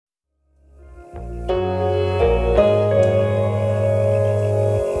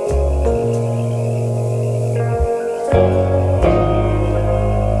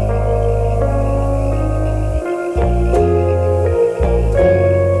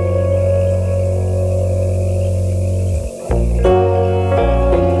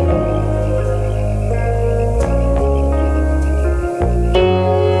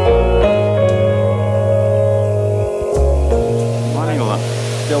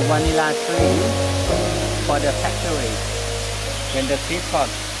vanilla tree for the factory. When the tree pot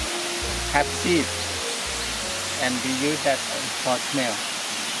have seeds, and we use that for smell.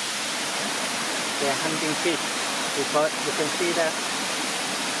 They're hunting fish because you can see that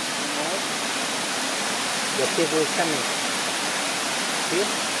the people is coming. See?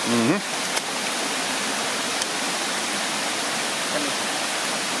 Coming.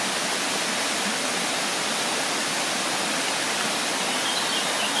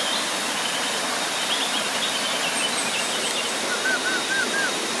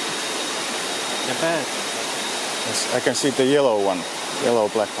 The bird. Yes, I can see the yellow one, yellow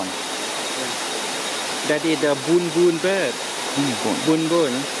black one. That is the boon bird.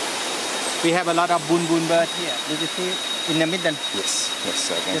 Boon. We have a lot of boon bird here. Did you see it in the middle? Yes,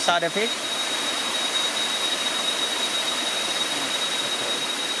 I can. You saw the fish?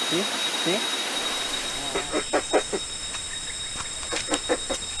 See?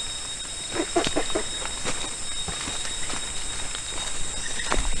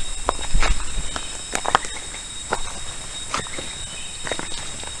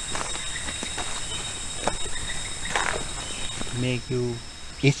 Make you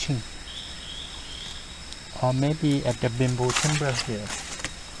itching, or maybe at the bamboo timber here.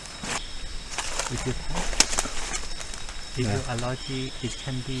 If you allergy, it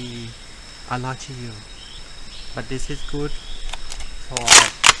can be allergy you. But this is good for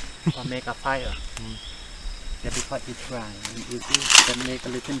make a fire. Yeah, because it's dry. You can make a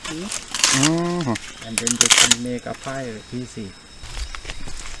little tea, and then you can make a fire easy.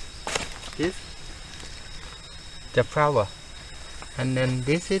 This the flower. And then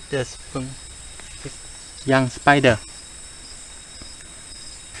this is the young spider.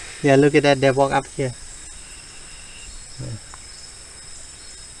 Yeah, look at that, they walk up here.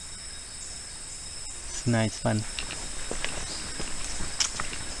 It's nice fun.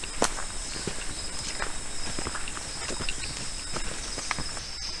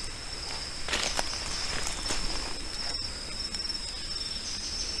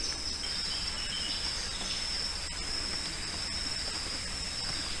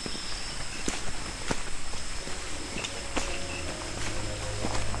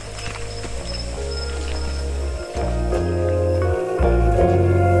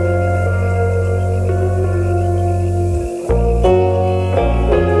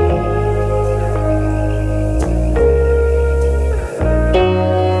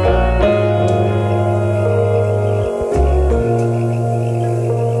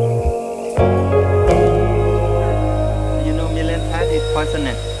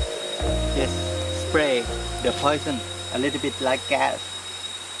 Poisonous. Just spray the poison a little bit like gas.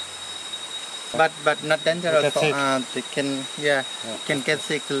 But not dangerous for us. They can can get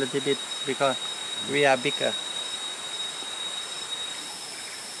sick a little bit because we are bigger.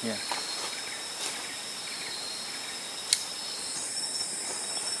 Yeah.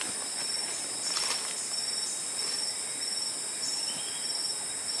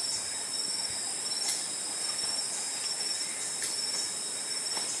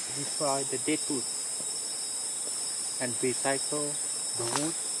 Destroy the dead wood and recycle the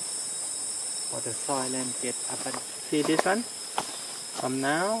wood for the soil and get abundant. See this one? From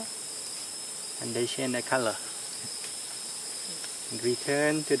now, and they change the color. And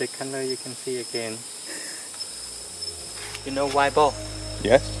return to the color you can see again. You know why ball?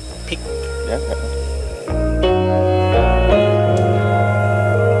 Yes. Pig. Yeah.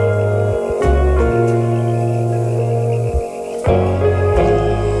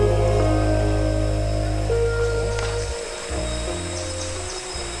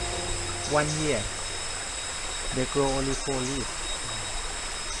 1 year, they grow only 4 leaves.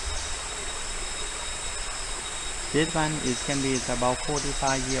 This one can be about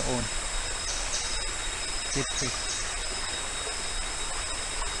 45-year old.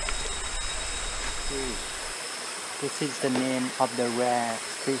 This is the name of the rare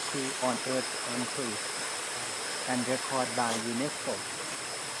species on Earth and tree, and recorded by UNESCO.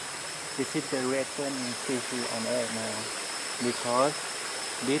 This is the rarest species on Earth now, because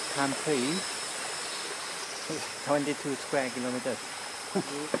this country, 22 square kilometers.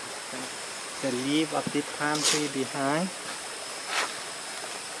 The leaf of this palm tree behind,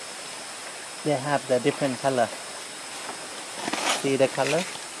 they have the different color. See the color?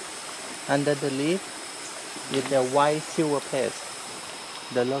 Under the leaf is the white silver paste.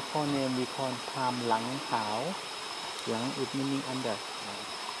 The local name we call palm lang khao. Lang is meaning under.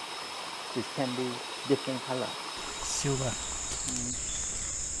 It can be different color. Silver.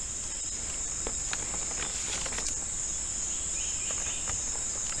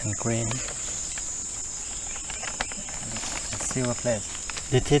 And green, silver place.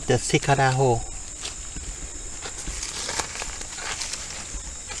 This is the cicada hole.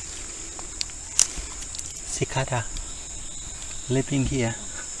 Cicada living here.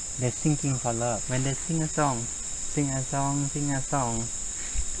 They're singing for love. When they sing a song, sing a song, sing a song.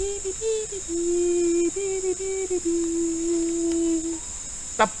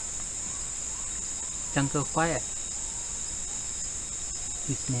 Stop. Jungle quiet.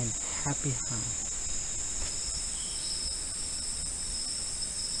 His name Happy Hound.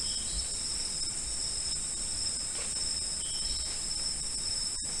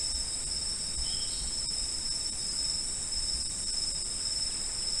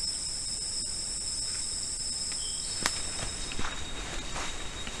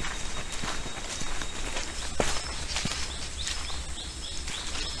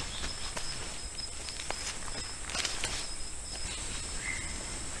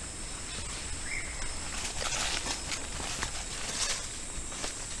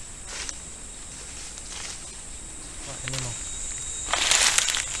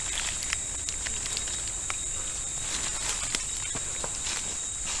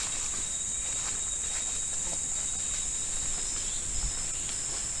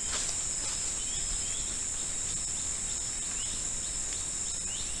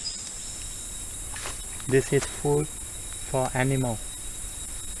 This is food for animal.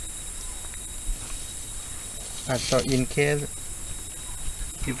 So in case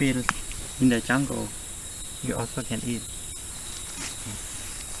you feel in the jungle, you also can eat.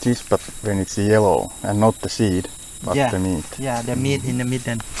 This, but when it's yellow and not the seed, but Yeah. the meat. Yeah, the meat in the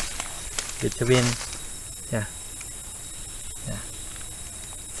middle between. Yeah.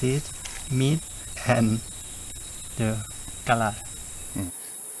 Seed, meat, and the color.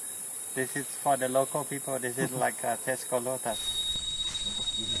 This is for the local people. This is like a Tesco Lotus.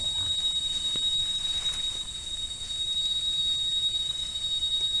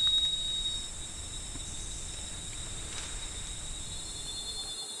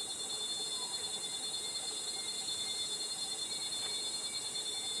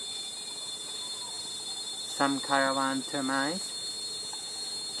 Some caravan termites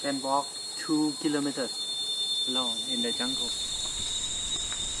can walk 2 kilometers long in the jungle.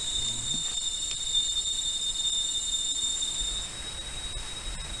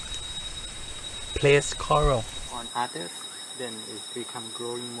 Place coral on others, then it become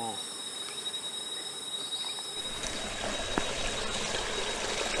growing more.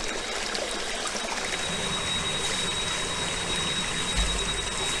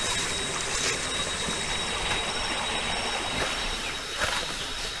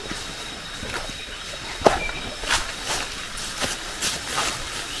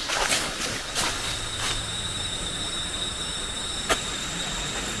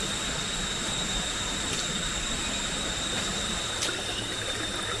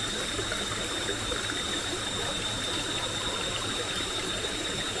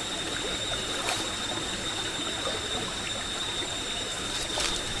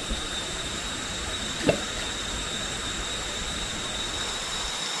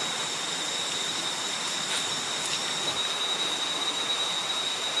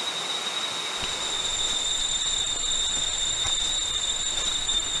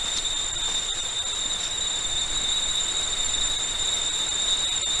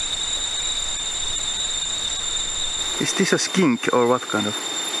 Is this a skink or what kind of?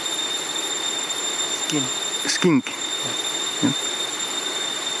 Skin. Skink. You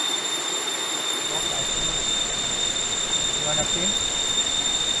wanna film?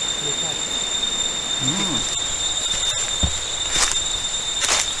 Look at.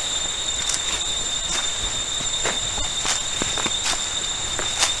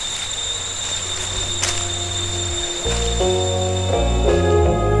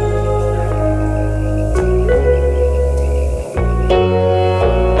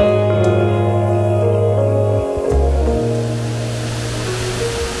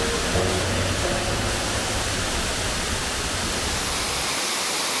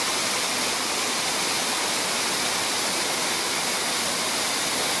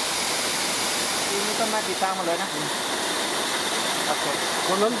ต้นไม้ติดตามมาเลยนะโอเคค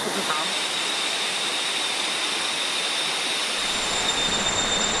นล้นคนที่สาม